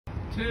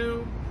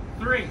2,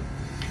 3.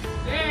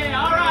 Hey,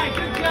 all right,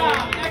 good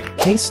job.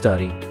 Next. Case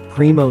study,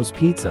 Primoz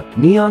Pizza,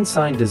 neon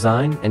sign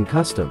design and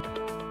custom.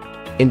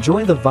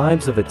 Enjoy the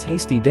vibes of a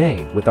tasty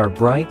day with our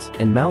bright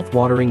and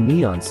mouth-watering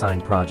neon sign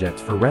project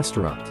for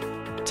restaurant.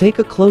 Take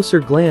a closer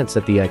glance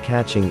at the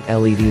eye-catching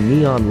LED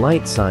neon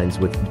light signs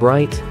with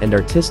bright and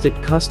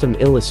artistic custom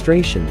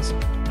illustrations,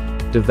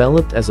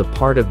 developed as a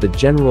part of the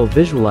general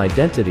visual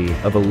identity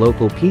of a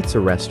local pizza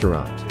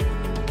restaurant.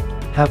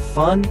 Have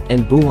fun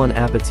and buon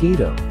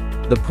appetito!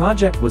 The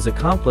project was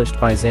accomplished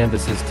by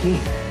Zanvis's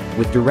team,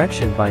 with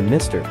direction by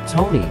Mr.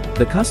 Tony.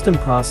 The custom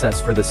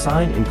process for the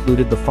sign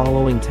included the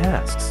following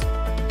tasks.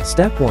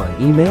 Step 1.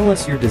 Email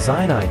us your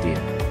design idea.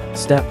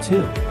 Step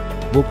 2.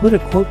 We'll put a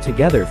quote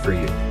together for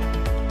you.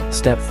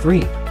 Step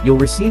 3. You'll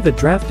receive a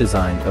draft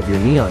design of your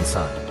neon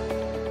sign.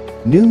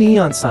 New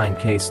neon sign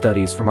case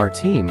studies from our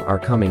team are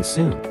coming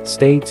soon.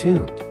 Stay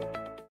tuned.